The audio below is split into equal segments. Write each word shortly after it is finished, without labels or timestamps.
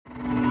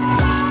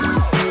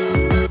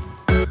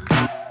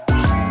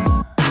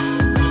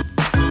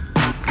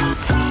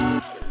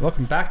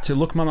Welcome back to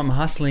Look Mum, I'm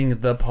Hustling,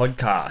 the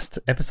podcast.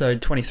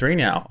 Episode 23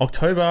 now,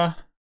 October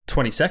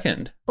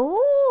 22nd.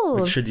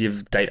 Ooh. We should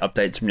give date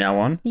updates from now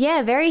on.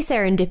 Yeah, very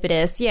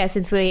serendipitous. Yeah,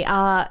 since we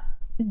are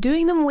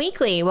doing them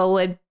weekly. Well,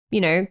 we're,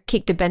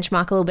 kicked a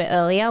benchmark a little bit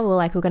earlier.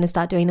 We're going to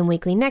start doing them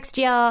weekly next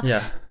year.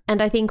 Yeah.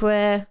 And I think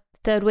we're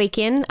third week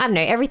in. I don't know.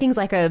 Everything's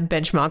like a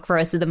benchmark for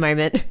us at the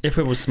moment. If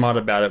we were smart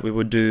about it, we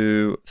would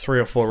do 3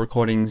 or 4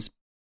 recordings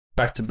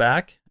back to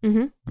back,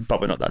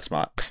 but we're not that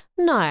smart.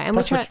 No, and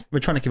Plus, we're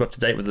trying to keep up to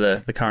date with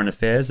the current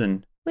affairs.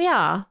 And we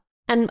are.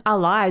 And our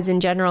lives in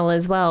general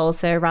as well.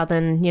 So rather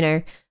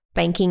than,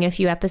 banking a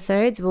few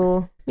episodes,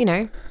 we'll,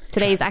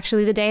 today's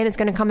actually the day and it's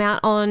going to come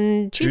out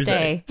on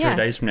Tuesday. 3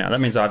 days from now.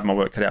 That means I have my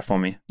work cut out for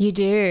me. You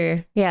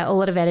do. Yeah, a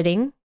lot of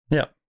editing.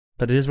 Yeah,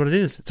 but it is what it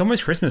is. It's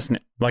almost Christmas.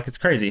 Like, it's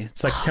crazy.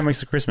 It's like 10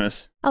 weeks of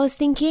Christmas. I was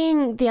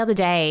thinking the other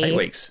day. 8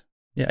 weeks.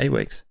 Yeah, 8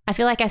 weeks. I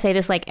feel like I say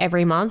this like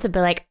every month,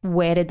 but like,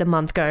 where did the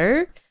month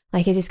go?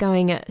 Like, it's just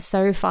going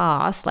so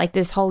fast. Like,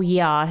 this whole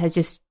year has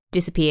just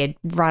disappeared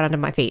right under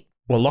my feet.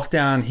 Well,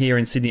 lockdown here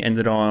in Sydney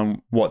ended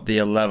on, the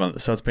 11th?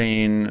 So it's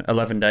been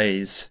 11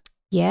 days.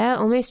 Yeah,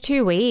 almost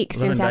 2 weeks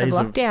since out of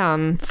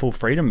lockdown. Full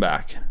freedom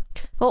back.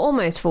 Well,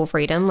 almost full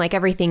freedom. Like,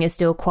 everything is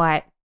still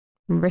quite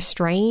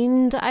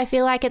restrained, I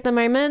feel like, at the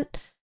moment.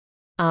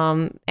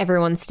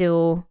 Everyone's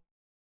still,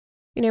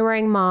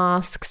 wearing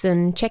masks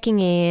and checking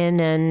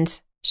in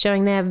and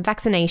showing their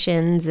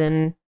vaccinations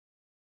and...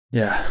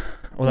 Yeah,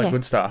 all that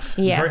good stuff.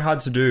 Yeah. It's very hard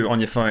to do on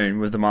your phone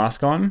with the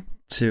mask on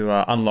to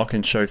unlock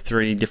and show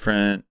 2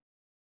 different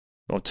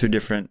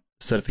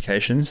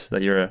certifications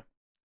that you're a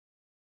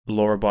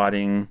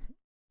law-abiding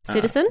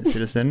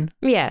citizen.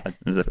 Yeah.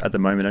 At the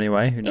moment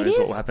anyway. Who knows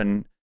what will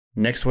happen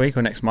next week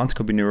or next month?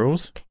 Could be new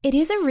rules. It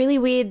is a really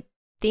weird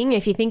thing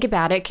if you think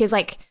about it because,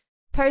 like,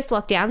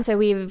 post-lockdown, so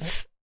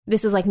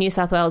this is like New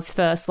South Wales'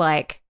 first,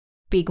 like,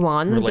 big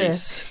one.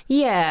 Release.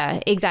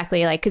 Yeah,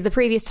 exactly. Like, because the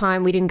previous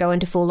time we didn't go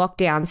into full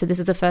lockdown, so this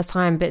is the first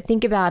time. But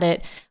think about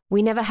it.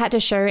 We never had to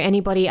show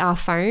anybody our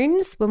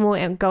phones when we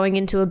were going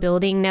into a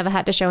building, never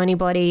had to show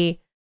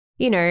anybody,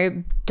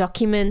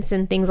 documents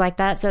and things like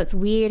that. So it's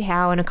weird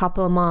how in a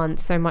couple of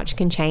months so much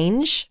can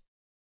change.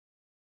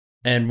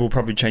 And we'll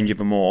probably change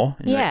even more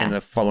in the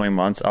following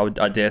months.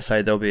 I dare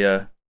say there'll be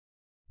a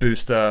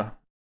booster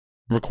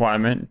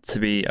requirement to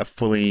be a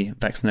fully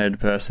vaccinated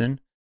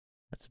person.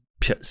 That's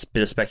a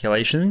bit of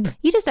speculation.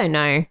 You just don't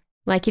know.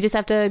 Like, you just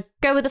have to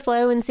go with the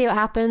flow and see what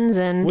happens.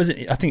 And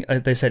I think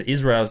they said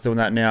Israel's doing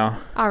that now.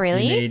 Oh,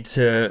 really? You need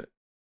to,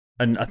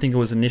 and I think it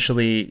was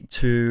initially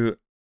 2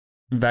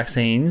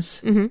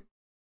 vaccines,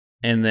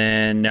 and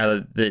then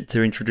now that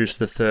to introduce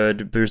the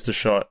 3rd booster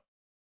shot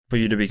for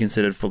you to be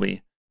considered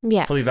fully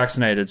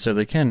vaccinated, so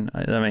they can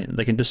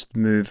just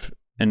move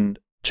and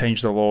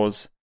change the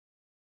laws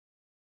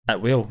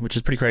at will, which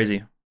is pretty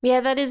crazy. Yeah,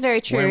 that is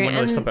very true. When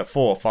do they stop at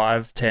 4,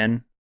 5,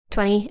 10?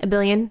 20, a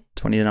billion.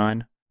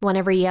 29. One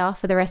every year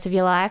for the rest of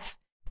your life.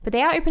 But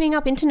they are opening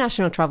up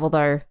international travel,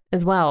 though,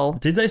 as well.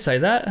 Did they say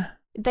that?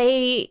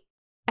 I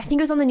think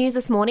it was on the news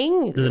this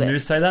morning. Did the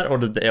news say that, or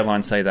did the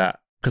airline say that?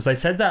 Because they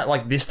said that,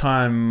 like, this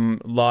time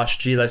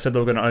last year, they said they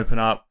were going to open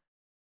up.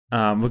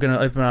 We're going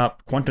to open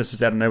up. Qantas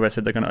is out of nowhere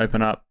said they're going to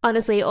open up.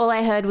 Honestly, all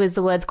I heard was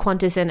the words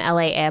Qantas and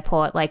LA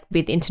Airport, like,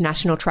 with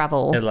international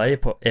travel. LA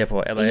Airport,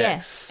 LAX.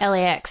 Yes,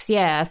 LAX,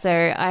 yeah. So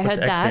I What's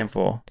heard the X that. stand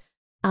for?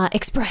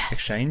 Express.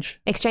 Exchange?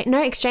 No,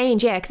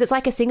 exchange, yeah, because it's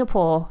like a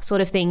Singapore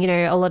sort of thing,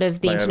 a lot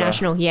of the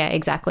international. Yeah,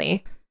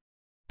 exactly.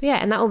 But yeah,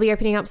 and that will be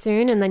opening up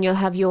soon, and then you'll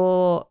have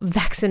your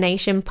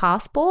vaccination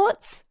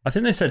passports. I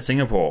think they said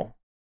Singapore.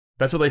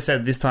 That's what they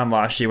said this time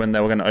last year when they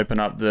were going to open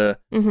up the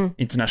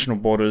international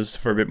borders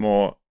for a bit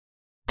more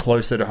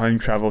closer to home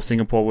travel.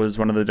 Singapore was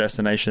one of the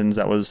destinations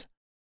that was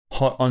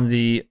hot on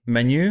the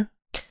menu.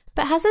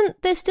 But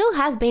there still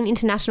has been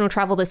international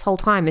travel this whole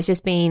time. It's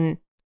just been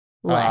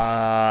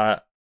less.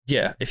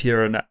 Yeah, if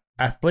you're an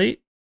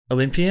athlete,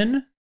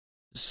 Olympian,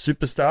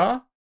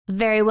 superstar,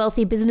 very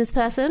wealthy business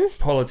person,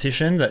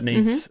 politician that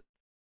needs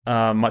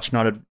much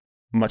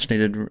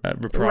needed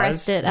reprise.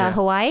 Rest at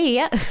Hawaii,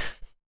 yeah.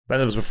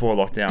 That was before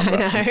lockdown,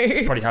 but I know.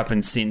 It's probably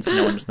happened since.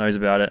 No one just knows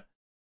about it.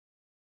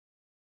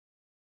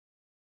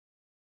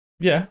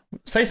 Yeah,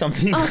 say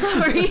something. Oh,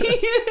 sorry.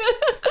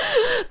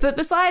 But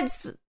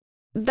besides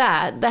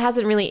that, there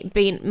hasn't really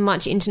been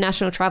much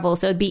international travel,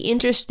 so it'd be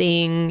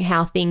interesting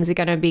how things are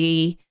going to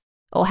be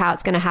or how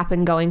it's going to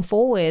happen going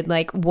forward.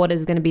 Like, what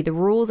is going to be the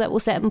rules that will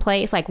set in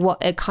place? Like,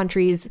 what are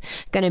countries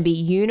going to be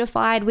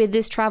unified with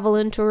this travel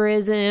and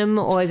tourism,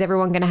 or is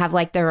everyone going to have,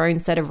 like, their own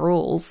set of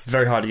rules? It's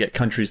very hard to get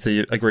countries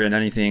to agree on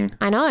anything.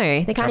 I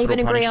know. They can't even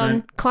agree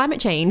on climate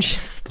change.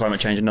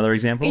 Climate change, another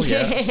example,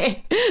 yeah.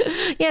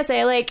 Yeah,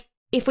 so, like,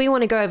 if we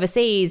want to go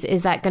overseas,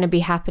 is that going to be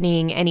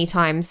happening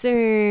anytime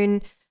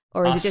soon?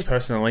 Or is it just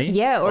personally?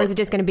 Yeah, or is it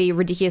just going to be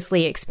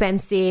ridiculously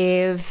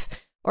expensive?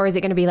 Or is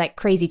it going to be like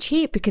crazy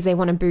cheap because they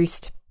want to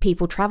boost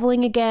people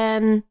traveling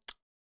again?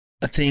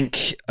 I don't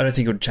think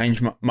it would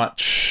change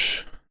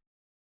much.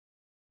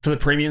 For the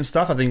premium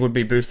stuff, I think it would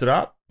be boosted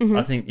up. Mm-hmm.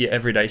 I think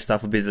everyday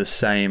stuff would be the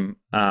same.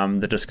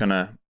 They're just going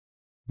to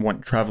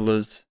want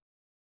travelers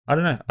I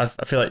don't know. I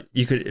feel like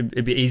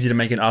it'd be easy to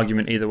make an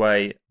argument either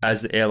way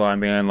as the airline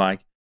being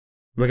like,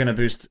 we're going to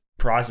boost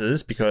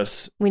prices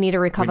because we need to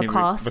recover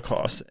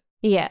costs.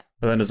 Yeah.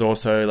 But then there's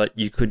also like,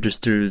 you could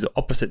just do the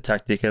opposite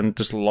tactic and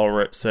just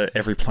lower it so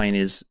every plane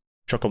is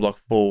chock-a-block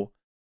full.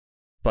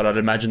 But I'd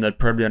imagine they'd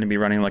probably only be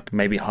running like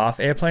maybe half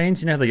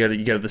airplanes. You know,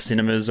 you go to the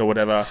cinemas or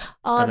whatever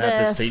and they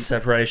have the seat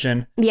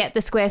separation. Yeah,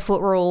 the square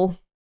foot rule.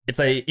 If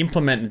they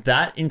implement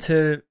that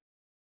into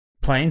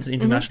planes and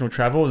international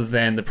travel,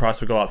 then the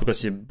price will go up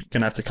because you're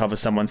going to have to cover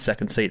someone's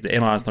second seat. The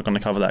airline's not going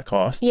to cover that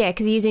cost. Yeah,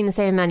 because you're using the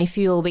same amount of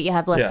fuel, but you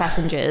have less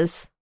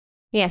passengers.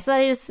 Yeah, so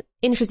that is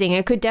interesting.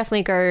 It could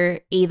definitely go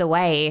either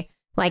way.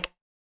 Like,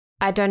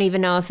 I don't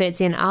even know if it's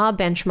in our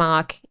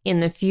benchmark in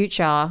the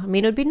future. I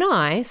mean, it would be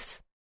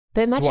nice.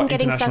 But imagine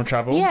getting international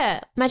travel?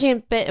 Yeah,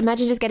 imagine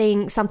just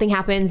getting something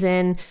happens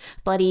and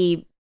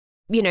bloody,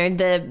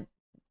 the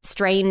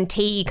strain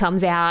T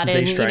comes out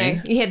and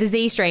the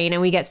Z strain,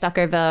 and we get stuck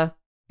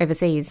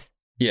overseas.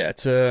 Yeah,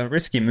 it's a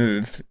risky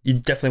move. You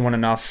definitely want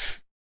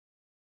enough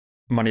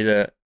money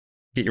to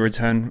get your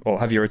return or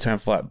have your return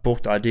flight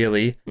booked,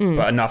 ideally,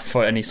 but enough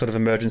for any sort of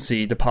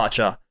emergency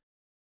departure.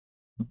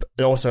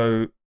 But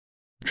also,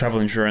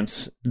 travel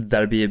insurance,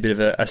 that'd be a bit of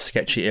a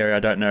sketchy area. I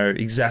don't know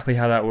exactly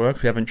how that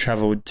works. We haven't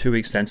traveled too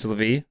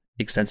extensively,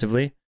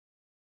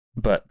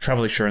 but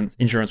travel insurance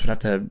would have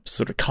to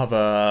sort of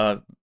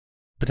cover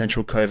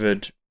potential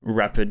COVID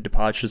rapid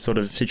departure sort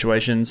of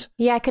situations.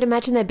 Yeah, I could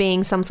imagine there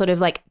being some sort of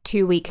like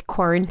 2-week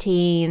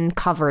quarantine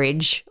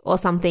coverage or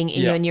something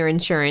in your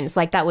insurance.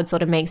 Like that would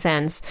sort of make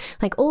sense.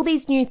 Like all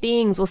these new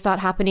things will start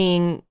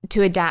happening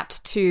to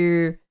adapt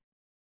to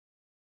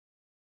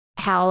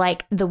how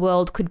like the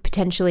world could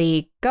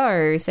potentially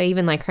go. So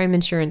even like home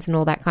insurance and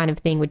all that kind of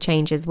thing would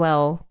change as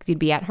well because you'd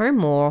be at home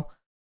more.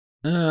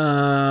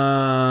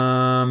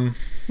 No?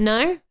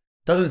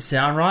 Doesn't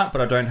sound right, but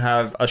I don't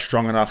have a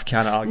strong enough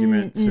counter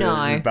argument to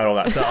battle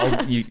that. So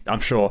I'm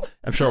sure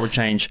it would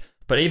change.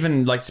 But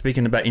even like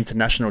speaking about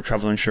international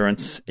travel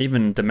insurance,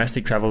 even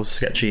domestic travel is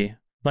sketchy.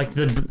 Like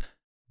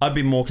I'd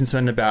be more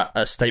concerned about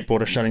a state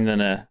border shutting than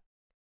a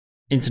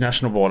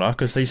international border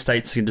because these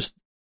states can just,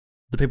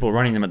 the people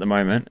running them at the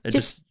moment are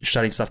just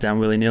shutting stuff down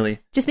willy-nilly.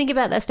 Just think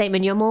about that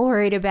statement. You're more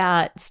worried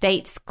about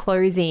states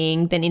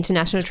closing than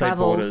international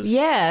travel. Borders.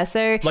 Yeah.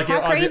 So like,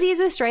 how crazy is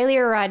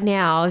Australia right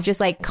now of just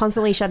like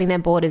constantly shutting their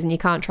borders and you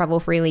can't travel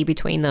freely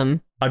between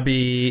them? I'd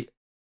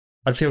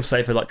feel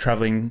safer like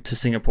traveling to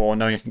Singapore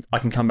knowing I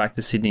can come back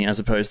to Sydney as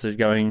opposed to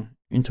going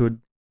in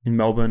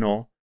Melbourne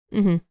or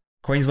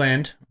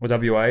Queensland or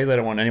WA. They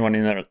don't want anyone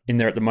in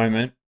there at the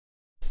moment.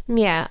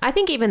 Yeah, I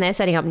think even they're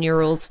setting up new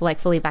rules for like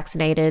fully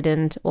vaccinated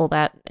and all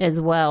that as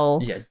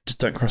well. Yeah, just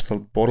don't cross the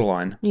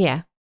borderline.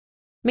 Yeah. I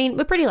mean,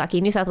 we're pretty lucky.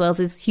 New South Wales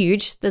is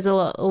huge. There's a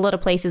lot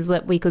of places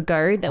that we could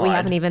go that we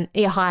haven't even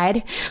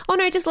hide. Oh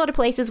no, just a lot of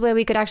places where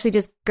we could actually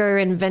just go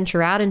and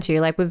venture out into.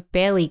 Like we've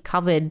barely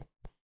covered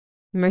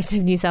most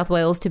of New South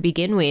Wales to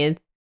begin with.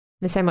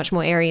 There's so much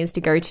more areas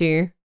to go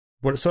to.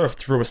 Well, it sort of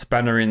threw a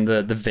spanner in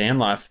the van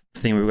life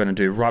thing we were going to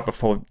do right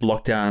before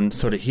lockdown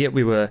sort of hit.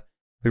 We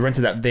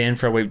rented that van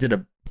for a week, did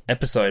a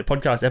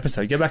podcast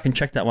episode. Go back and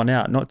check that one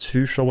out. Not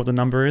too sure what the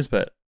number is,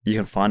 but you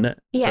can find it.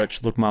 Yeah.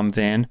 Search Look Mum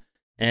Van.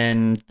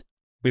 And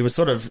we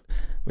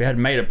had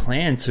made a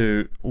plan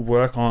to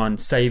work on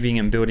saving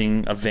and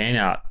building a van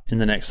out in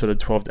the next sort of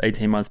 12 to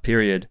 18 month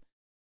period.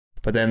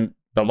 But then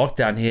the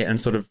lockdown hit and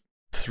sort of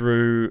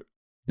threw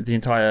the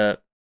entire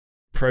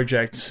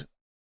project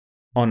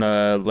on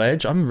a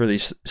ledge. I'm really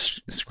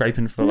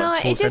scraping for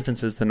full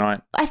sentences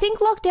tonight. I think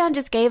lockdown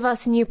just gave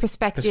us a new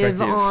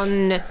perspective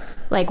on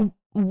like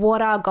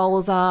what our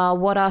goals are,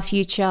 what our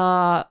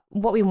future,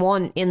 what we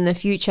want in the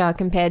future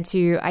compared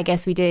to, I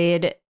guess we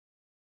did,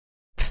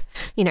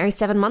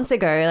 7 months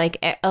ago. Like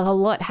a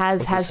lot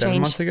has changed.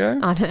 7 months ago?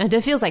 I don't know,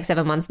 it feels like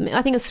 7 months.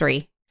 I think it's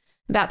 3.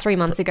 About 3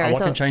 months ago. A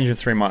lot can change in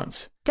 3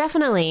 months.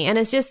 Definitely. And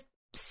it's just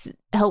not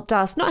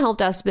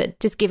helped us, but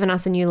just given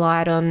us a new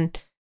light on,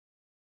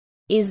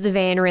 is the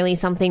van really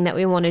something that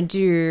we want to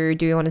do?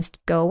 Do we want to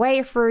go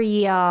away for a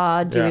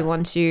year? Do we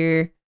want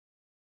to...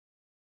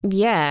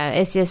 Yeah,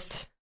 it's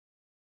just...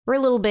 We're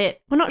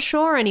not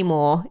sure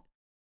anymore.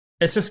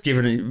 It's just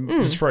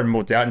just throwing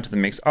more doubt into the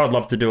mix. I would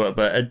love to do it,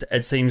 but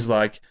it seems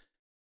like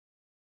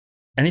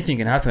anything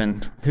can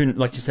happen.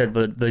 Like you said,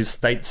 these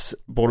states'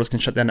 borders can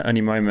shut down at any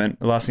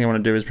moment. The last thing I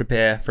want to do is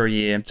prepare for a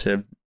year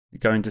to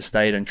go into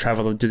state and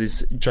travel and do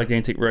this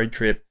gigantic road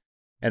trip,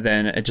 and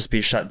then it just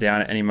be shut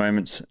down at any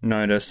moment's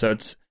notice. So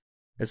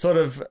it sort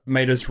of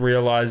made us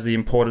realize the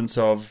importance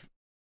of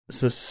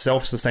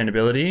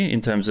self-sustainability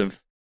in terms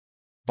of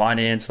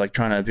finance, like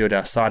trying to build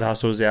our side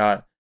hustles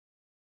out,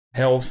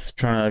 health,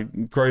 trying to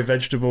grow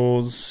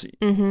vegetables,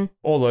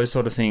 all those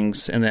sort of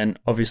things. And then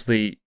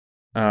obviously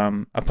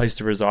a place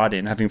to reside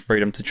in, having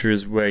freedom to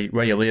choose where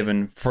you live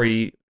and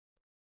freedom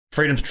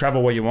to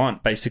travel where you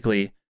want,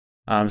 basically.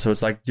 So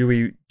it's like, do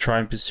we try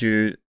and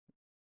pursue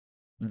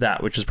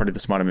that, which is probably the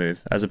smarter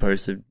move, as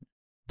opposed to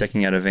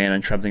decking out a van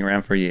and traveling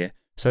around for a year.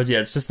 So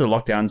yeah, it's just the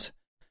lockdowns.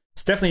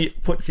 It's definitely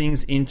put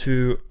things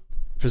into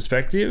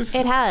perspective.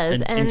 It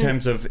has. In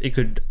terms of it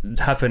could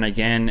happen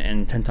again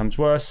and 10 times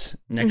worse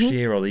next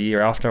year or the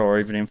year after or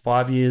even in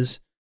 5 years.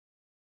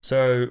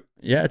 So,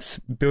 yeah, it's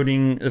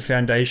building the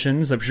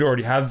foundations that we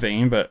already have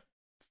been, but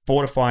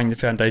fortifying the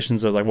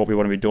foundations of like what we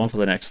want to be doing for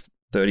the next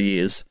 30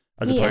 years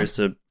as opposed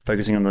to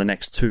focusing on the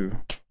next 2.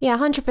 Yeah,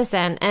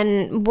 100%.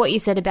 And what you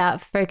said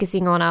about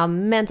focusing on our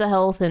mental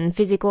health and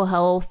physical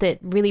health, it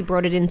really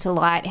brought it into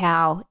light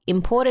how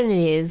important it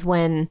is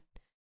when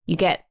you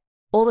get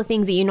all the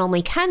things that you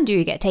normally can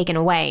do get taken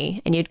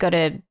away, and you've got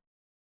to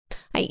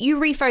you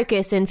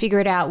refocus and figure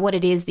it out what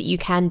it is that you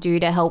can do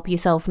to help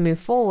yourself move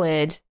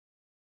forward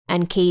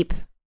and keep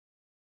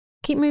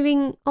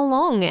moving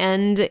along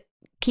and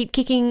keep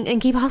kicking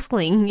and keep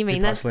hustling.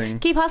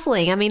 Keep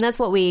hustling. I mean, that's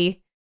what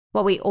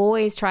we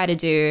always try to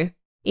do,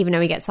 even though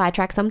we get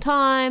sidetracked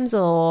sometimes,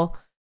 or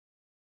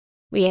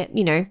we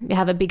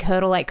have a big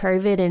hurdle like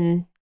COVID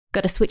and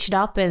got to switch it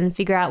up and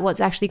figure out what's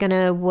actually going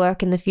to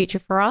work in the future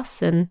for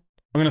us. And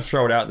I'm going to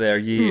throw it out there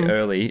a year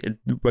early.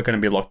 We're going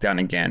to be locked down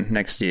again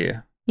next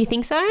year. You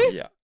think so?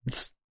 Yeah.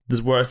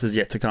 The worst is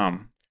yet to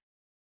come.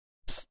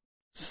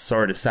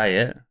 Sorry to say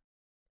it.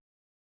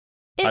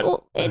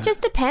 It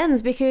just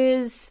depends,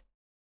 because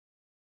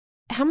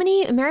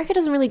America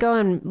doesn't really go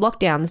on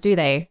lockdowns, do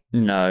they?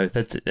 No,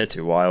 they're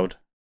too wild.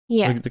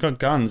 Yeah. They've got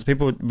guns.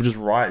 People would just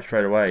riot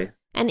straight away.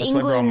 And that's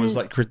England... why everyone was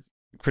like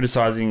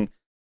criticising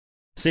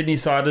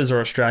Sydney-siders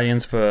or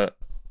Australians for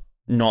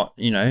not,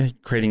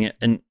 creating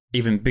an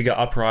even bigger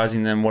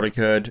uprising than what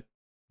occurred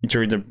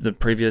during the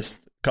previous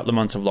couple of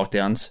months of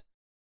lockdowns.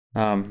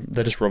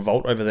 They just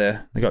revolt over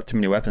there. They got too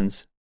many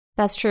weapons.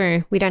 That's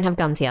true. We don't have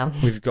guns here.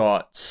 We've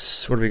got...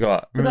 What have we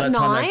got? Remember We've got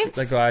that time knives?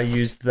 that guy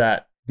used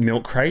that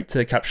milk crate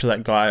to capture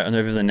that guy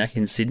over the neck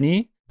in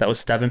Sydney that was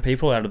stabbing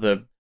people out of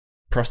the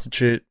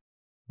prostitute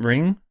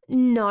ring?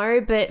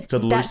 No, but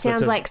that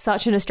sounds like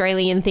such an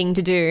Australian thing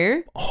to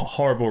do.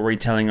 Horrible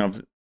retelling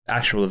of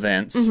actual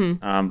events.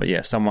 Mm-hmm. But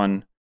yeah,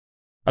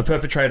 a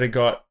perpetrator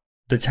got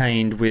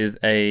detained with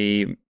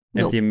a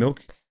empty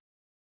milk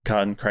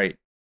carton crate.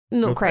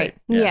 Milk crate.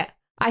 Yeah.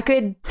 I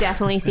could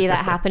definitely see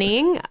that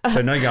happening.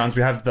 So no guns.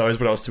 We have those.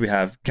 What else do we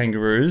have?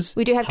 Kangaroos.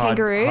 We do have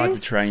kangaroos. Hard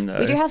to train though.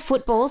 We do have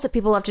footballs that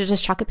people love to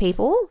just chuck at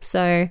people.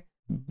 So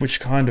which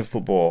kind of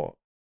football?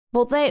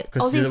 Well,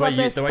 Aussies love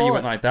their sport. The way you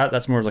went like that,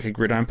 that's more of like a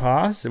gridiron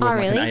pass. It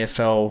wasn't like an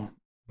AFL.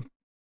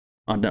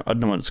 I don't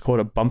know what it's called.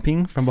 A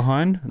bumping from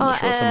behind. I'm not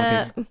sure if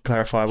someone can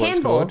clarify what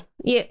handball. It's called.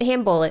 Yeah,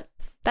 handball it.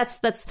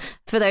 That's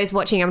for those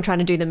watching. I'm trying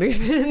to do the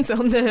movements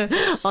on the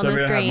So we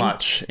don't have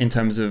much in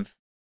terms of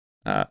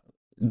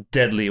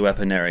deadly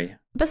weaponry.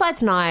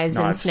 Besides knives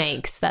and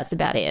snakes, that's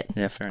about it.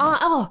 Yeah, fair enough.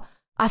 Oh,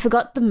 I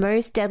forgot the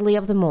most deadly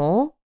of them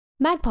all.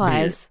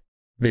 Magpies.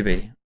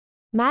 BB.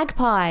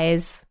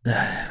 Magpies.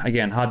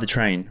 Again, hard to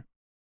train.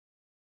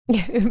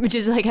 Which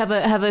is like have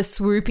a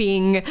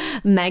swooping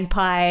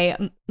magpie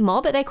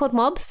mob. Are they called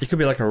mobs? It could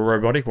be like a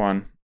robotic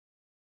one.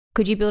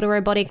 Could you build a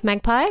robotic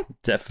magpie?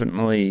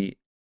 Definitely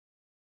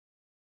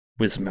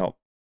with some help.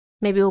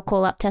 Maybe we'll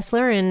call up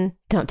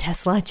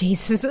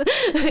Jesus,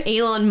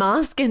 Elon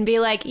Musk, and be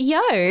like,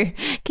 yo,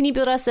 can you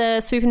build us a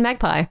swooping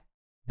magpie?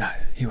 No,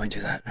 he won't do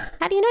that.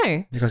 How do you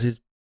know? Because he's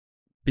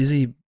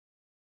busy.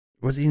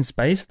 Was he in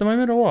space at the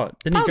moment or what?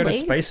 Didn't he go to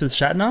space with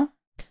Shatner?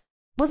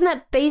 Wasn't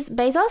that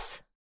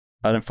Bezos?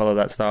 I don't follow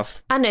that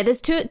stuff. I know.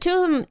 There's two of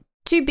them,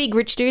 two big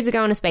rich dudes are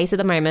going to space at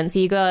the moment. So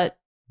you got...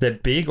 They're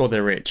big or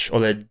they're rich? Or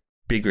they're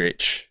big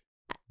rich?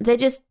 They're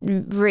just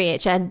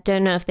rich. I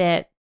don't know if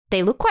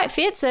they look quite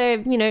fit.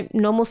 So,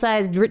 normal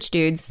sized rich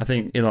dudes. I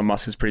think Elon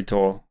Musk is pretty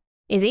tall.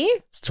 Is he?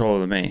 It's taller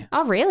than me.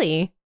 Oh,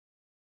 really?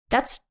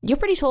 You're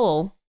pretty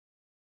tall.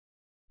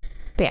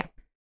 But yeah,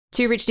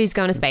 two rich dudes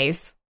going to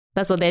space.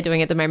 That's what they're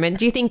doing at the moment.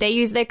 Do you think they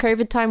use their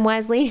COVID time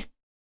wisely?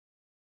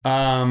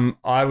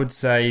 I would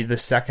say the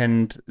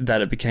second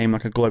that it became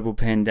like a global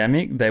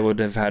pandemic, they would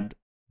have had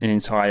an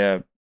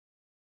entire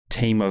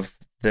team of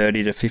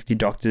 30 to 50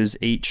 doctors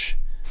each.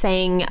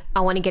 Saying,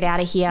 I want to get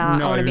out of here.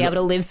 I want to be able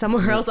to live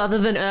somewhere else other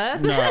than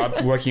Earth. No,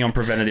 working on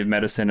preventative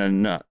medicine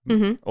and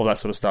all that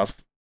sort of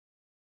stuff.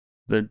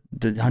 The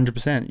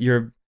 100%.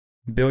 You're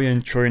a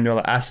 $1 trillion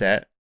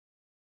asset.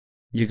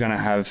 You're going to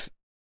have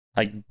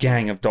a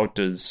gang of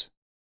doctors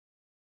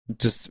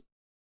just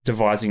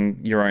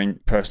devising your own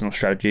personal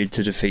strategy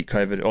to defeat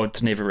COVID or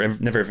to never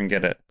even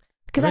get it.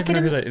 Because I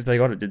don't know if they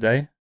got it, did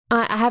they?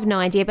 I have no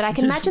idea, but I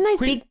can imagine those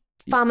big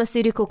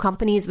pharmaceutical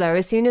companies, though,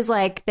 as soon as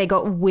they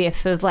got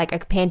whiff of a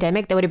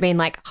pandemic, they would have been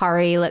like,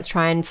 hurry, let's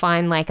try and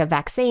find a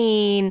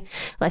vaccine.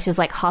 Let's just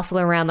hustle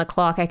around the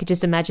clock. I could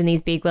just imagine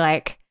these big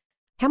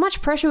how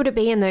much pressure would it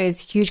be in those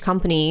huge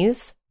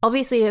companies?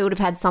 Obviously, they would have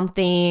had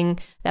something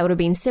that would have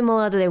been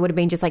similar, that they would have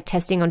been just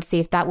testing on to see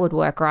if that would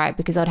work, right?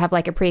 Because they'd have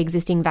a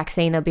pre-existing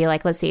vaccine. They'll be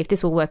like, let's see if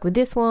this will work with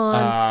this one.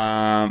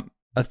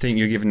 I think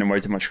you're giving them way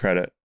too much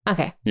credit.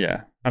 Okay.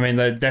 Yeah. I mean,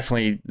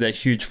 they're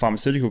huge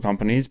pharmaceutical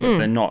companies, but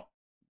they're not.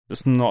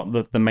 It's not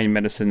the main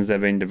medicines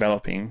they've been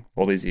developing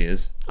all these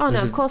years. Oh,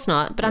 no, of course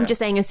not. But I'm just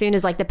saying as soon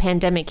as the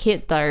pandemic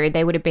hit, though,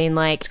 they would have been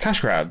it's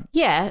cash grab.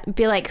 Yeah.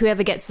 Be like,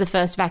 whoever gets the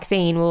first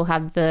vaccine will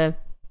have the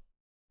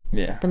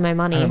Yeah. the more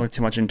money. I don't look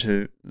too much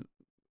into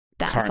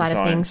That current side of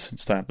science. things.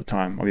 Just don't have the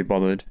time. I'll be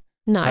bothered.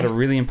 No. I had a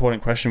really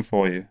important question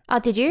for you. Oh,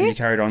 did And you you?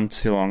 carried on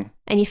too long.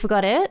 And you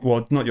forgot it? Well,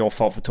 it's not your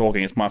fault for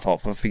talking. It's my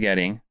fault for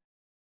forgetting.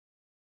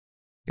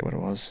 Get what it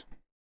was.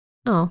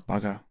 Oh,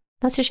 Bugger.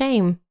 that's a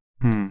shame.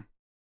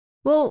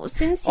 Well,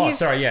 since you... Oh,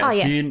 sorry, yeah. Oh,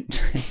 yeah. Do you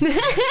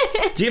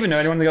even know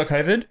anyone that got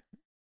COVID?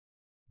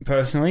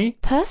 Personally?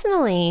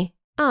 Personally,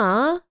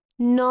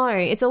 no.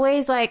 It's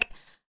always like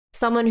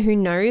someone who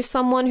knows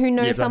someone who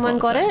knows Yeah, but that's someone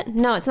not the got same. it.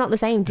 No, it's not the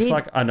same. It's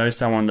like I know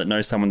someone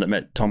that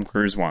met Tom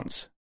Cruise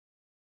once.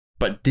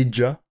 But did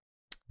ya?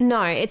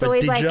 No, it's But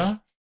always did like... ya?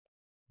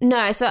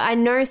 No, so I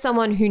know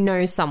someone who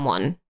knows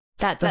someone.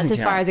 That's Doesn't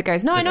as far count. as it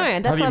goes. No, I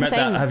know. That's what I'm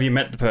saying. Have you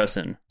met the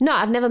person? No,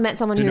 I've never met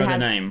someone Do you who know has...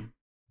 their name?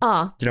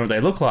 Oh, Do you know what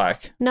they look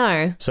like?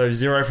 no. So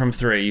 0 from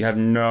 3, you have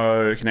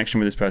no connection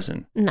with this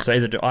person. No. So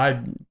I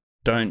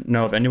don't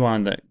know of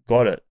anyone that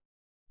got it.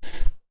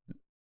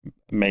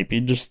 Maybe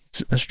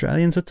just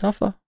Australians are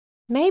tougher.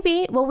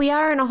 Maybe. Well, we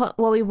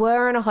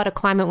were in a hotter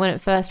climate when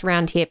it first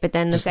round hit, but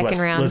then the second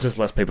round... There's just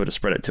less people to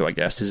spread it to, I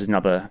guess, is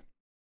another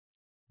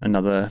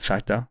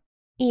factor.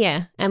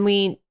 Yeah, and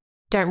we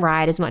don't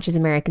riot as much as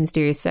Americans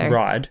do, so...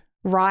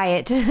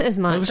 Riot as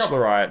There much. was a couple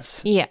of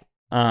riots. Yeah.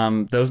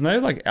 There was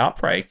no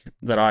outbreak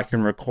that I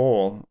can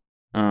recall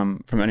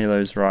from any of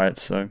those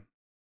riots, so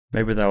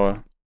maybe they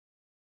were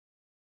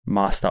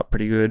masked up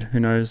pretty good. Who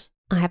knows?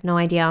 I have no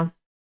idea.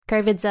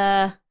 COVID's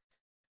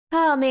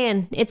oh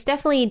man, it's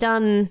definitely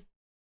done.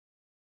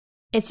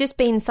 It's just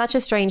been such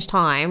a strange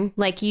time.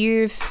 Like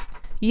you've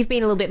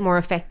been a little bit more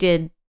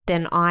affected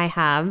than I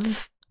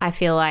have. I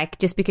feel like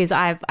just because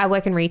I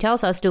work in retail,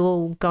 so I was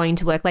still going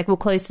to work. Like we'll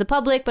close to the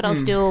public, but I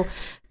was still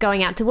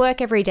going out to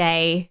work every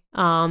day.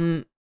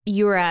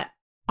 You were at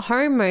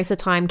home most of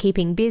the time,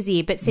 keeping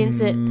busy, but since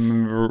it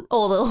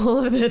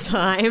all of the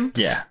time,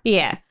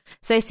 yeah.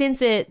 So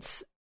since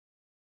it's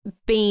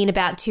been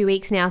about 2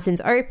 weeks now since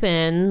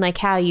open, like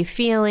how are you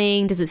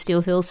feeling? Does it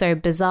still feel so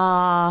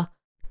bizarre?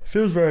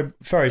 Feels very,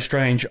 very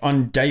strange.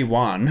 On day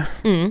one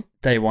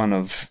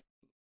of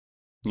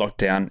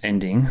lockdown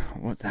ending,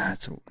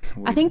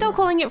 I think they're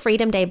calling it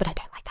Freedom Day, but I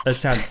don't like that. That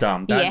sounds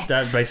dumb.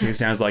 That basically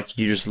sounds like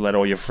you just let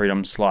all your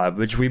freedom slide,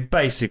 which we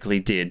basically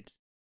did.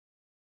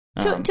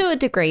 To a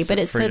degree, but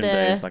it's for Freedom the...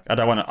 Day is I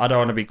don't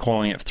want to be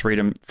calling it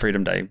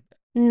Freedom Day.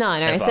 No.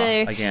 Ever, so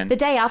again. the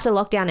day after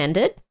lockdown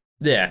ended.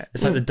 Yeah,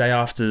 it's like the day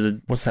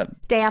after. What's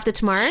that? Day after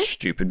tomorrow.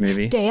 Stupid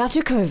movie. Day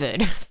after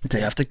COVID. The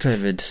day after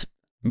COVID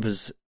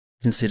was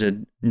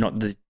considered not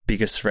the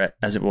biggest threat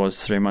as it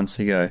was 3 months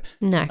ago.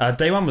 No.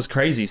 Day one was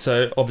crazy.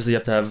 So obviously you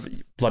have to have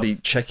bloody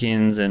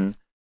check-ins and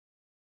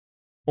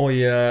all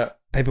your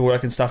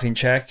paperwork and stuff in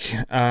check.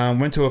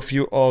 Went to a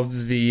few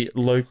of the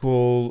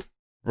local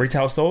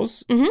retail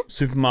stores,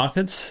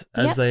 supermarkets,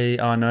 as they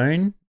are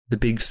known, the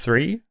big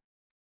three.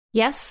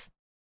 Yes.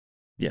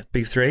 Yeah,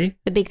 big three.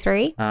 The big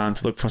three. To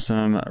look for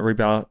some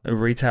retail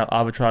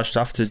arbitrage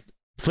stuff to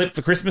flip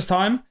for Christmas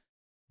time.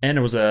 And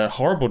it was a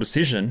horrible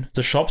decision.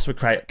 The shops were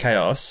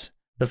chaos.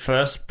 The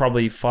first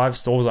probably 5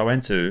 stores I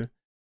went to,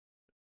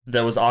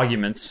 there was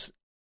arguments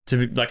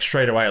to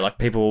straight away.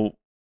 People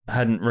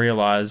hadn't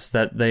realized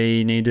that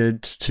they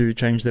needed to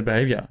change their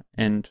behavior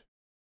and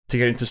to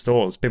get into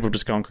stores. People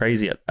just gone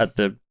crazy at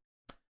the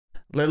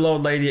little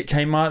old lady at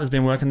Kmart that's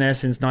been working there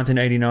since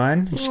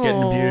 1989. She's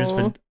getting abused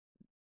for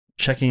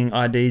checking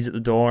IDs at the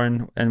door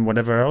and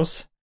whatever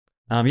else.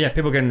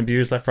 People getting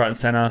abused left, right, and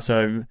center.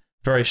 So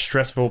very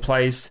stressful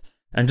place,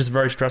 and just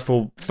very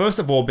stressful. First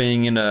of all,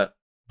 being in a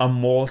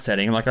mall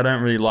setting. I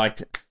don't really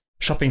like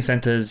shopping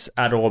centers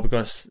at all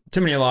because too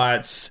many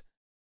lights.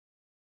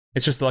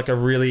 It's just a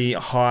really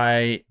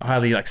highly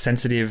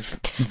sensitive,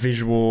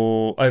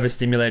 visual,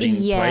 overstimulating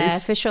place. Yeah,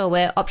 for sure.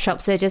 Where op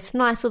shops are just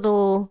nice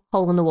little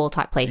hole in the wall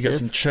type places. You got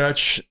some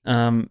church.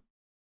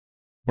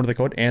 What are they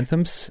called?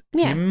 Anthems?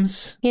 Yeah.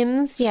 Hymns?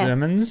 Yeah.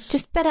 Sermons?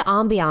 Just better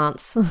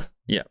ambiance.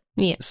 Yeah.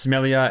 Yeah.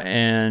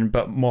 Smellier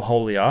but more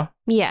holier.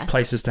 Yeah.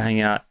 Places to hang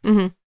out.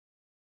 Mm-hmm.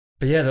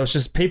 But yeah, there was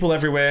just people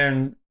everywhere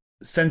and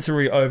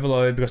sensory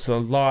overload because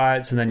of the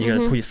lights, and then you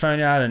got to pull your phone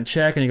out and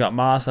check, and you got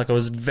masks. It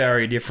was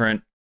very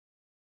different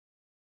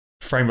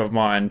frame of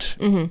mind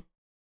going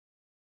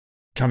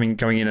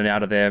in and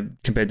out of there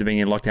compared to being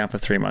in lockdown for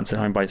 3 months at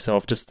home by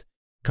yourself. Just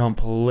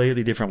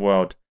completely different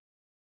world.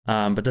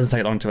 But it doesn't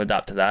take long to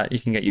adapt to that. You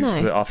can get used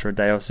to it after a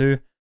day or two.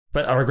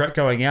 But I regret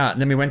going out.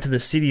 And then we went to the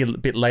city a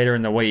bit later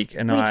in the week,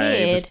 and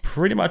I was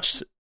pretty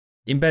much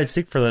in bed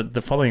sick for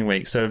the following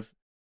week. So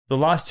the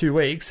last 2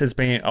 weeks has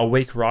been a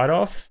week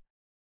write-off,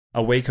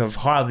 a week of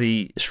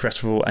highly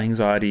stressful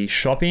anxiety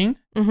shopping.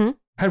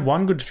 Had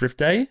one good thrift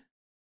day,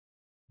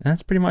 and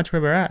that's pretty much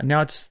where we're at.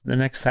 Now it's the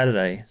next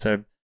Saturday.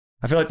 So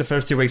I feel like the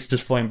first 2 weeks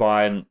just flown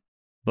by, and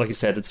like you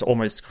said, it's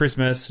almost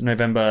Christmas,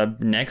 November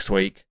next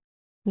week.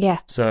 Yeah.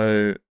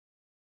 So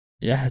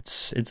yeah,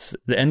 it's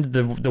the end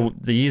of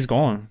the year's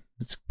gone.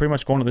 It's pretty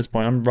much gone at this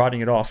point. I'm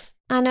writing it off.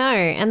 I know,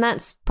 and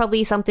that's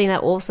probably something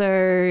that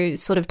also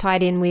sort of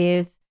tied in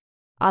with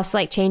us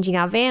changing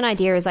our van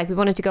idea. Is we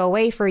wanted to go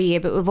away for a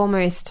year, but we've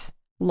almost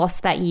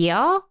lost that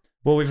year.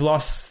 Well, we've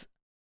lost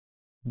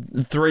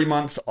 3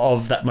 months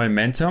of that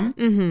momentum,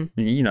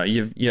 you know,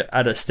 you're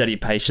at a steady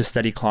pace, a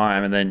steady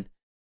climb, and then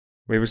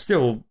we were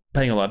still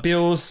paying all our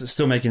bills,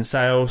 still making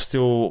sales,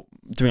 still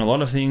doing a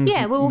lot of things.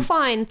 Yeah, we were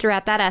fine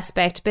throughout that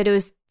aspect, but it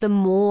was the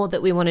more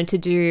that we wanted to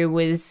do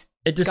was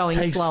going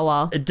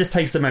slower. It just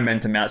takes the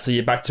momentum out. So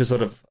you're back to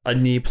sort of a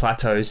near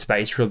plateau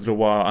space for a little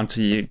while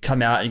until you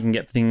come out and you can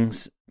get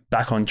things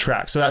back on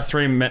track. So that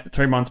 3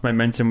 months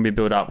momentum we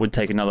build up would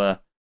take another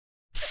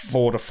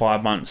 4 to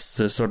 5 months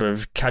to sort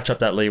of catch up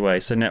that leeway.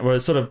 So now we're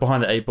sort of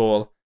behind the 8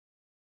 ball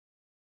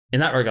in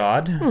that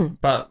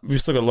regard, but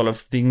we've still got a lot of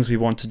things we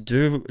want to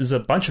do. There's a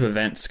bunch of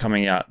events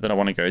coming out that I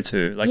want to go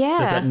to. Like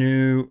there's that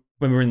new,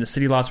 when we were in the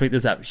city last week,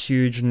 there's that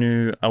huge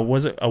new,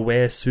 was it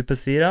Aware Super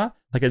Theatre?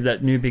 Like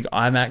that new big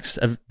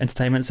IMAX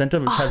entertainment centre,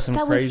 which had some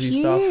crazy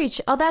stuff. That was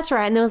huge. Oh, that's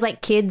right. And there was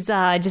like kids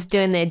just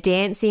doing their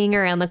dancing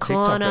around the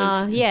corner.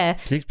 TikTokers. Yeah.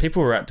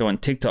 People were out doing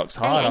TikToks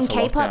hard and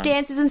K-pop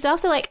dances and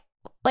stuff. So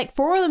like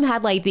 4 of them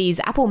had like these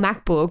Apple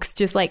MacBooks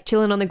just like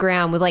chilling on the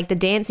ground with like the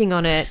dancing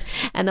on it.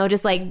 And they were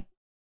just like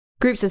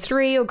groups of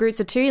 3 or groups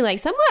of 2. Like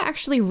some were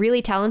actually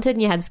really talented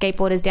and you had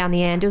skateboarders down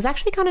the end. It was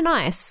actually kind of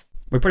nice.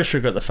 We probably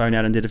should have got the phone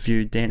out and did a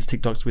few dance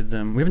TikToks with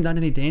them. We haven't done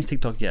any dance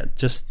TikTok yet,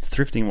 just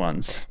thrifting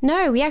ones.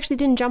 No, we actually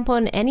didn't jump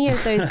on any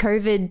of those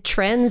COVID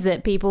trends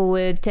that people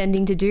were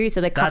tending to do.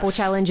 So the couple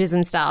challenges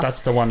and stuff.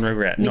 That's the one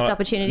regret. Missed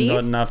opportunity.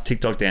 Not enough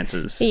TikTok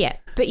dances. Yeah.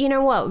 But you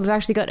know what? We've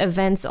actually got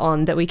events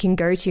on that we can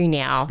go to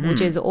now,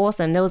 which is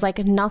awesome. There was like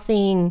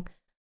nothing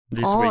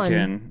this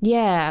weekend.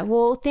 Yeah.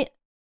 Well,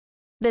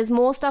 there's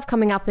more stuff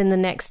coming up in the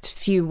next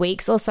few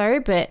weeks or so,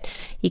 but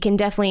you can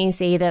definitely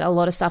see that a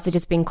lot of stuff has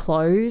just been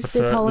closed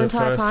this whole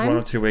entire time. The first 1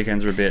 or 2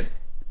 weekends are a bit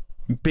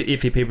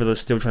iffy. People are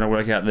still trying to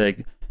work out their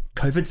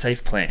COVID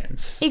safe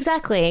plans.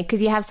 Exactly,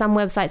 because you have some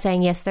websites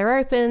saying yes, they're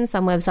open,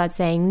 some websites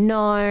saying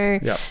no.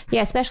 Yep.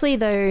 Yeah, especially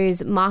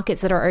those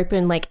markets that are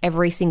open like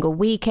every single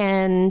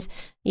weekend.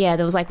 Yeah,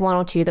 there was like 1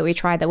 or 2 that we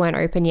tried that weren't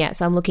open yet,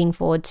 so I'm looking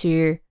forward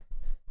to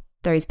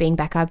those being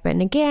back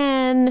open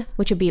again,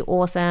 which would be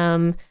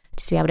awesome.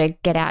 Just to be able to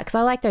get out, because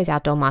I like those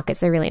outdoor markets.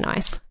 They're really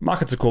nice.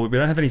 Markets are cool, but we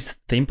don't have any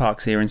theme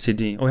parks here in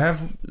Sydney.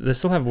 They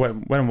still have Wet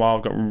n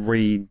Wild got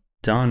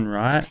redone,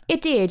 right?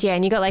 It did, yeah.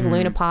 And you got like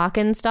Luna Park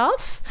and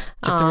stuff.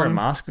 Do you have to wear a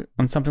mask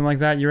on something like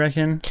that, you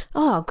reckon?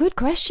 Oh, good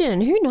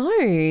question. Who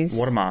knows?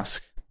 Water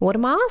mask. Water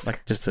mask?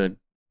 Like just a...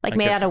 Like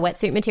made out of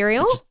wetsuit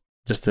material?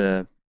 Just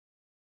a...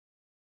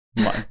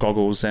 like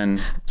goggles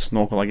and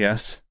snorkel, I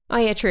guess. Oh,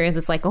 yeah, true.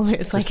 That's like almost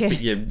just like spit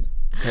your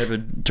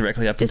COVID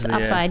directly up into the air.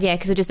 Just upside, yeah,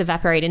 because it just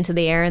evaporate into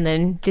the air and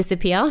then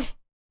disappear.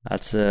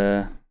 That's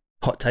a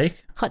hot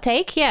take. Hot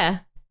take, yeah.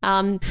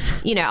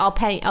 You know, I'll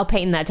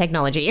patent that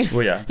technology.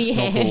 Well, yeah,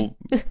 snorkel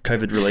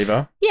COVID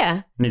reliever.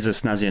 Yeah. Needs a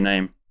snazzier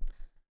name.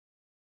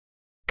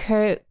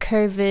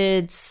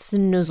 COVID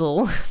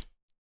snuzzle.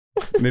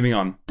 Moving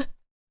on.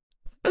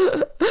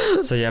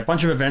 So yeah, a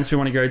bunch of events we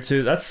want to go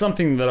to. That's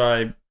something that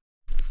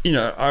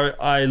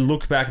I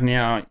look back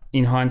now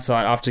in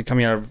hindsight after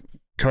coming out of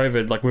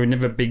COVID, like we were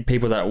never big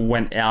people that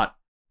went out,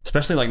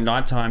 especially like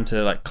nighttime,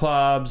 to like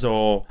clubs,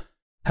 or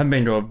haven't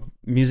been to a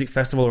music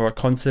festival or a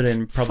concert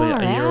in probably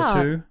a year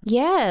or 2.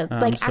 Yeah,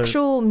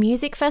 actual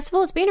music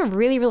festival. It's been a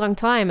really, really long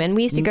time, and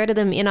we used to go to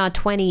them in our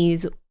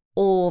 20s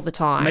all the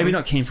time. Maybe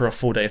not keen for a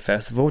full day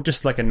festival,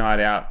 just like a night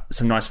out,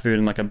 some nice food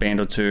and like a band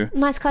or 2.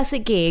 Nice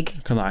classic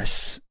gig.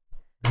 Nice.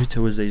 Who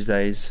tours these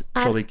days?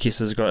 Surely Kiss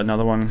has got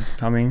another one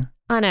coming.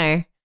 I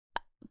know.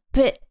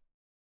 But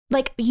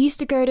like used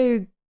to go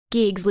to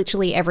gigs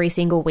literally every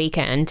single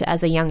weekend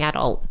as a young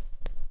adult.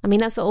 I mean,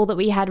 that's all that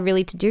we had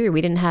really to do.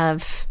 We didn't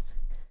have...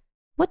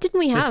 What didn't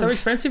we have? They're so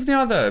expensive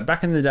now, though.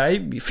 Back in the day,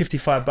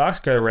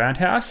 $55, go to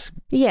Roundhouse.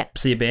 Yeah.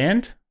 See a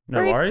band.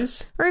 No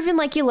worries. Or even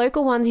like your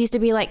local ones used to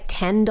be like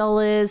 $10,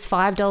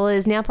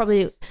 $5. Now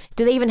probably...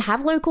 Do they even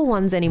have local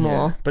ones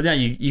anymore? Yeah. But now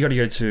you got to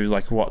go to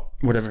like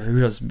whatever, who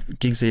does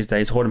gigs these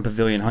days? Horton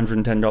Pavilion,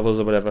 $110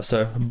 or whatever.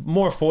 So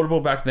more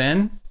affordable back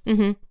then.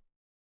 Mm-hmm.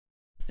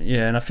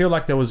 Yeah, and I feel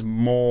like there was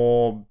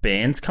more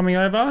bands coming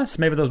over, so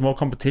maybe there was more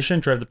competition,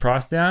 drove the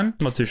price down.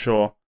 I'm not too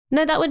sure.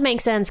 No, that would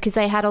make sense because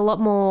they had a lot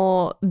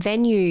more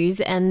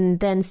venues, and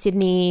then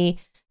Sydney,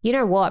 you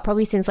know what,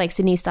 probably since like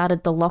Sydney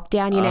started the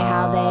lockdown, you know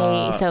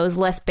how so it was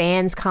less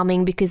bands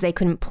coming because they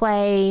couldn't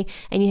play,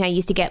 and you know, you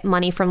used to get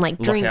money from like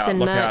drinks and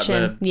merch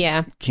and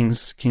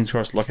King's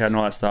Cross lockout and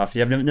all that stuff.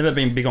 Yeah, I've never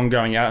been big on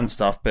going out and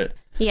stuff, but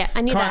yeah,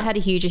 I knew that had a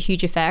huge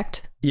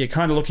effect. Yeah,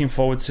 kind of looking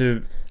forward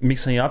to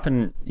mixing up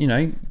and, you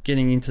know,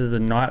 getting into the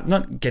night.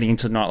 Not getting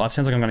into nightlife.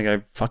 Sounds like I'm going to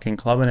go fucking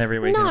clubbing every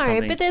weekend or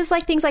something. No, but there's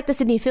like things like the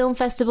Sydney Film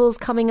Festival's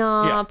coming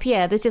up.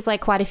 Yeah, there's just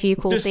like quite a few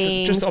cool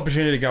things. Just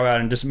opportunity to go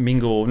out and just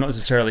mingle, not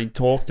necessarily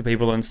talk to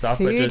people and stuff,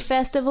 but just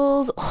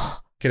festivals.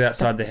 Get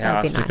outside the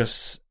house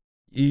because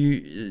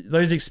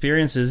those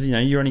experiences, you know,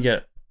 you don't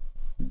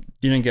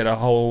get a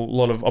whole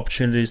lot of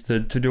opportunities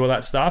to do all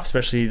that stuff,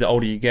 especially the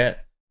older you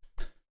get.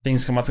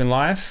 Things come up in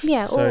life.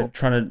 Yeah. So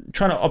trying to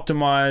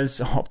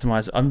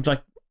optimize. I'm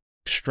like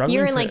struggling.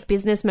 You're in like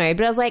business mode,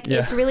 but I was like,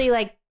 it's really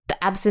like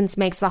the absence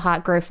makes the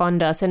heart grow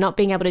fonder. So not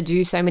being able to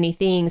do so many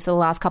things for the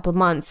last couple of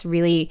months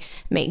really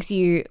makes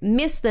you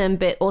miss them,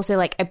 but also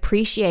like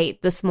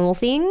appreciate the small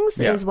things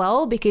as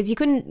well, because you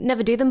couldn't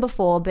never do them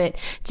before. But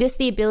just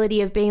the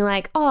ability of being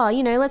like, oh,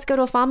 you know, let's go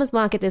to a farmer's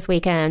market this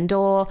weekend,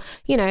 or,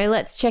 you know,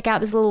 let's check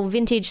out this little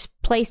vintage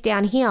place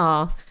down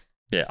here.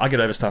 Yeah, I get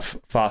over stuff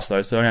fast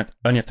though, so I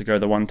only have to go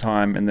the one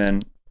time, and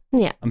then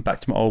I'm back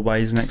to my old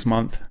ways next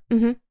month.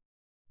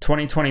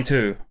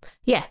 2022.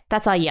 Yeah,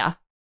 that's our year.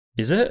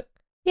 Is it?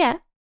 Yeah.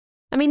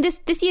 I mean, this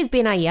year's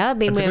been our year.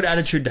 It's a good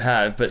attitude to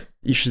have, but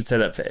you should say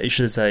that. You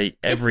should say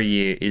every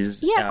year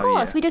is. Yeah, of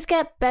course. Year. We just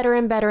get better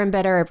and better and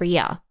better every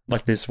year.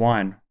 Like this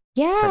wine.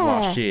 Yeah. From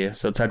last year,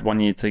 so it's had 1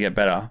 year to get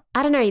better.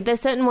 I don't know.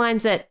 There's certain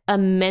wines that are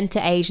meant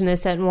to age, and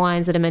there's certain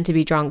wines that are meant to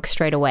be drunk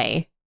straight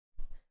away.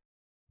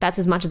 That's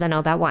as much as I know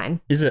about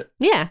wine. Is it?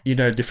 Yeah. You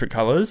know different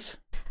colours?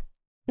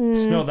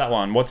 Smell that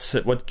one. What's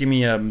it? Give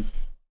me You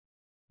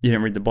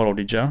didn't read the bottle,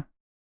 did you?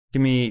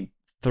 Give me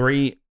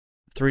three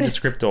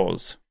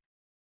descriptors.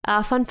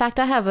 Fun fact,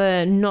 I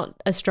have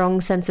not a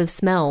strong sense of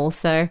smell,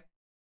 so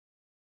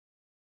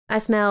I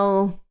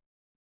smell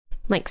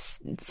like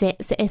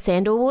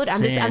sandalwood.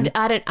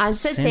 I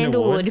said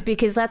sandalwood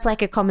because that's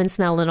like a common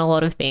smell in a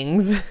lot of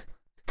things.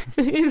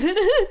 Isn't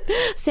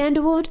it?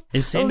 Sandalwood?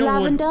 Is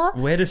sandalwood lavender?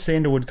 Where does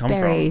sandalwood come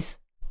Berries.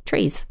 from?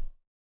 Trees.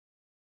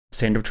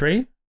 Sandal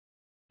tree?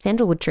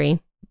 Sandalwood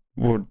tree.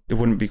 Well, it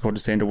wouldn't be called a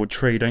sandalwood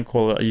tree. Don't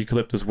call it a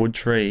eucalyptus wood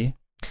tree.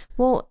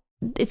 Well,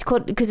 it's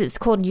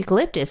called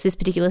eucalyptus. This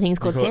particular thing's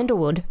called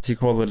sandalwood. Do you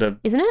call it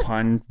Isn't it?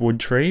 Pine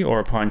wood tree or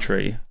a pine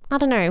tree? I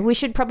don't know. We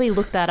should probably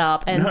look that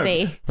up and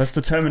see. Let's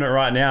determine it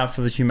right now for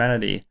the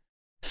humanity.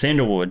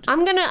 Sandalwood.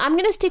 I'm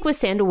gonna stick with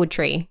sandalwood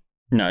tree.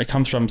 No, it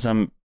comes from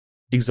some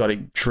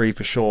exotic tree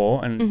for sure,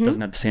 and it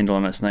doesn't have the sandal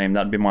on its name.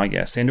 That'd be my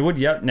guess. Sandalwood.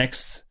 Yep.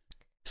 Next,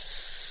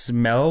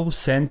 smell,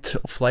 scent,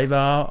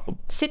 flavor.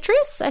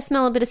 Citrus. I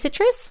smell a bit of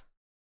citrus.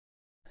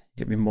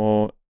 Get me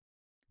more.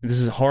 This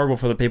is horrible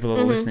for the people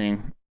that are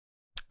listening.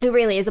 It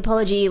really is.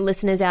 Apology,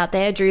 listeners out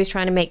there. Drew's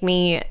trying to make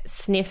me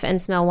sniff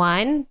and smell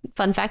wine.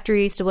 Fun fact: Drew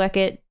used to work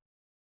at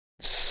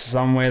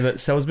somewhere that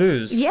sells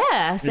booze.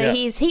 Yeah, so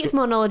he's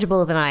more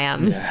knowledgeable than I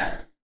am. Yeah.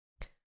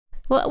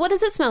 Well, what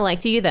does it smell like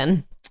to you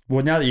then?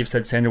 Well, now that you've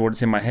said sandalwood,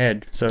 it's in my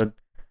head. So,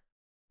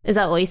 is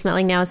that what you're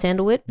smelling now?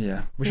 Sandalwood?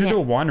 Yeah, we should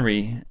do a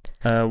winery,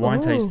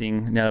 wine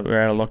tasting now that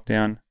we're out of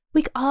lockdown.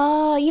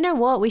 You know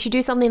what? We should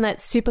do something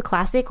that's super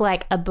classic,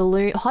 like a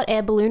hot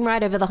air balloon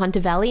ride over the Hunter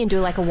Valley and do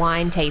like a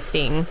wine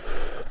tasting.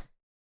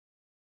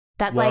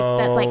 That's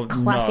like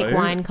classic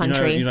wine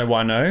country. You know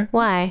why no?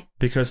 Why?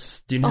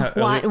 Because do you know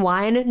how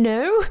wine?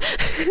 No.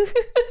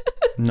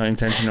 Not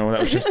intentional. That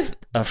was just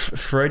a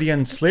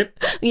Freudian slip.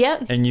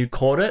 Yep. And you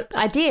caught it.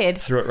 I did.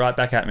 Threw it right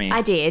back at me.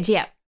 I did.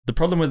 Yeah. The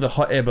problem with the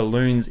hot air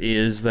balloons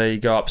is they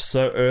go up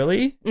so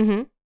early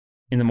in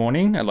the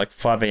morning at like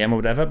 5 a.m. or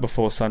whatever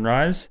before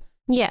sunrise.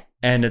 Yeah.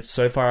 And it's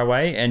so far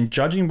away. And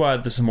judging by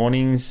this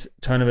morning's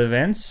turn of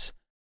events,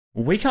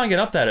 we can't get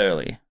up that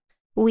early.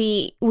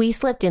 We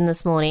slept in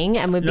this morning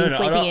and we've been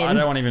sleeping in. I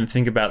don't want to even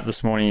think about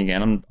this morning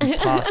again. I'm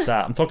past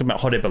that. I'm talking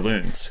about hot air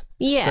balloons.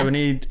 Yeah. So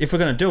if we're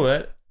going to do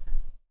it,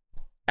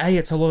 A,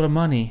 it's a lot of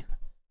money.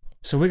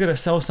 So we got to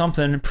sell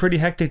something pretty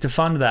hectic to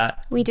fund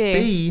that. We do.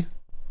 B,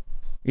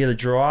 we either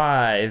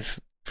drive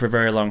for a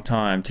very long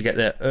time to get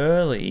there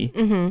early,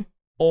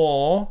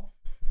 or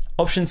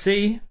option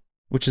C,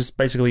 which is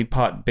basically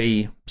part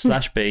B/B,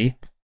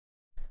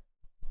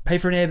 pay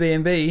for an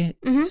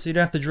Airbnb so you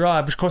don't have to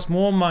drive, which costs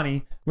more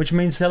money, which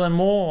means selling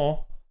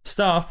more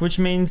stuff, which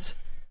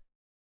means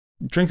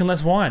drinking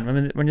less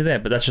wine when you're there.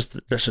 But that's just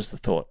the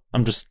thought.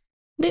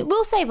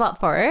 We'll save up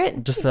for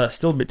it. Just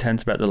still a bit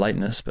tense about the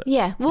lateness, but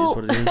yeah, it is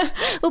what it is.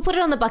 We'll put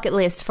it on the bucket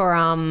list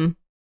for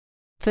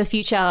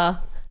future.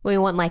 We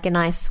want like a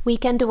nice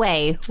weekend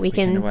away. We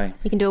can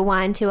do a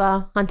wine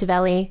tour, Hunter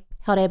Valley,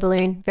 hot air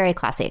balloon, very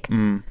classic.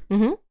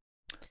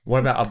 What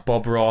about a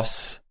Bob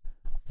Ross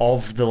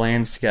of the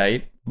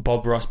landscape?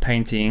 Bob Ross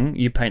painting.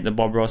 You paint the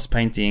Bob Ross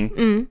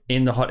painting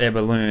in the hot air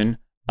balloon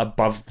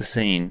above the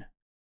scene,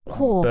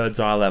 bird's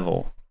eye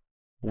level,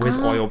 with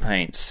oil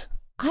paints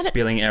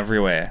spilling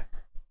everywhere,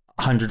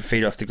 100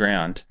 feet off the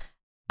ground.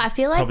 I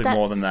feel like probably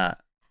more than that.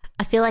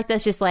 I feel like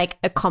that's just like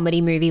a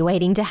comedy movie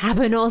waiting to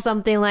happen or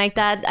something like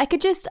that.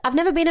 I've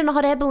never been in a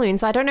hot air balloon,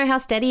 so I don't know how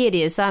steady it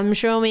is. So I'm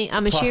assuming.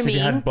 Plus, if you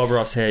had Bob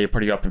Ross hair, you're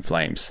pretty up in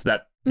flames.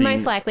 That thing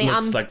most likely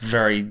looks like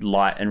very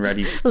light and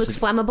ready. Looks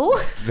flammable.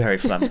 Very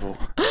flammable.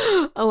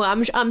 Oh,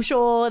 I'm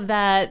sure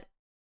that.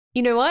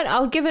 You know what?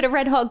 I'll give it a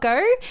red hot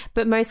go,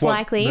 but most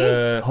likely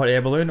the hot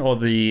air balloon or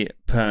the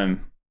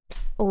perm.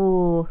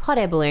 Oh, hot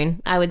air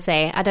balloon. I would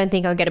say. I don't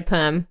think I'll get a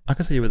perm. I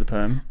can see you with a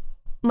perm.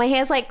 My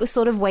hair's like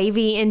sort of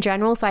wavy in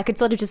general, so I could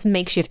sort of just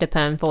makeshift a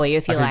perm for you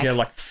if you like. I could get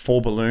like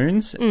 4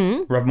 balloons,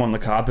 rub them on the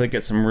carpet,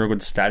 get some real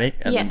good static,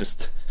 and then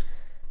just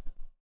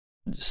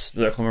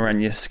circle them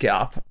around your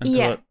scalp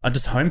until I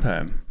just home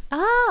perm.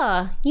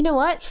 Ah, you know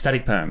what?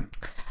 Static perm.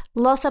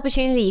 Lost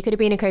opportunity. You could have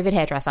been a COVID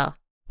hairdresser.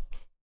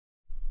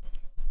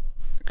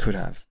 Could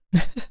have.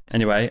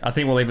 Anyway, I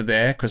think we'll leave it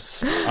there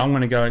because I'm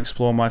going to go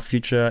explore my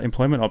future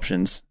employment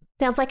options.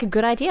 Sounds like a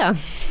good idea.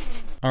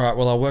 All right,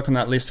 well, I'll work on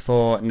that list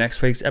for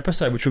next week's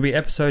episode, which will be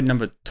episode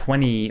number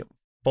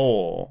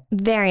 24.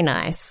 Very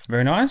nice.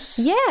 Very nice?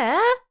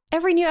 Yeah.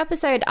 Every new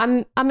episode,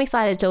 I'm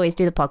excited to always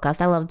do the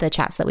podcast. I love the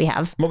chats that we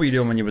have. What were you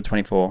doing when you were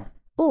 24?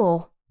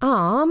 Oh,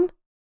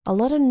 a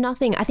lot of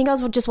nothing. I think I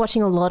was just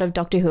watching a lot of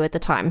Doctor Who at the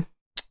time.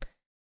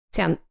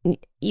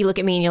 You look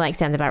at me and you're like,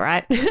 sounds about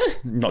right.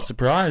 Not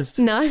surprised.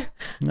 No?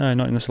 No,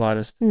 not in the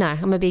slightest. No,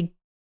 I'm a big,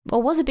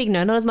 or was a big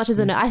nerd, not as much as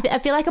a nerd. I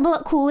feel like I'm a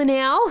lot cooler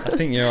now. I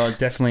think you're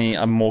definitely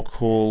a more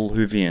cool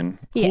Whovian.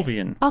 Yeah.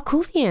 Coolvian. Oh,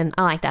 Coolvian.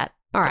 I like that.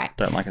 All right.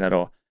 Don't like it at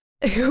all.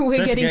 We're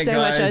Don't getting forget, so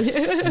much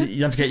guys, on.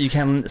 Don't forget you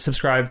can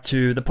subscribe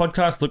to the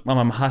podcast. Look, Mum,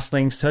 I'm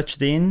Hustling. Search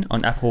it in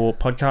on Apple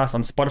Podcasts,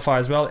 on Spotify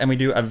as well. And we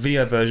do a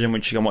video version,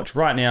 which you can watch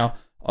right now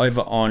over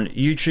on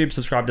YouTube.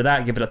 Subscribe to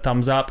that. Give it a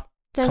thumbs up.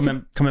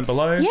 Comment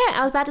below. Yeah,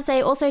 I was about to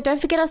say, also,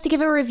 don't forget us to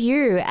give a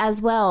review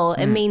as well.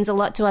 It means a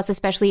lot to us,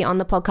 especially on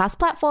the podcast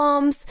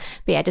platforms.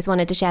 But yeah, just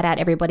wanted to shout out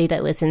everybody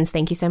that listens.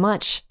 Thank you so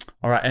much.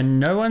 All right. And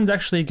no one's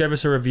actually gave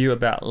us a review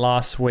about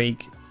last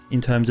week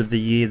in terms of the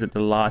year that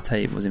the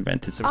latte was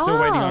invented. So we're still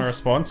waiting on a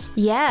response.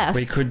 Yes.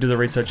 We could do the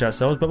research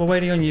ourselves, but we're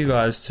waiting on you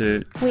guys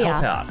to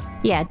help out.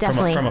 Yeah,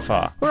 definitely. From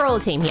afar. We're all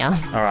a team here.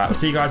 All right. We'll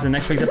see you guys in the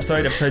next week's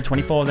episode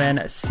 24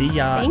 then. See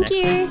ya Thank next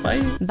you. week.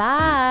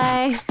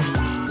 Bye. Bye.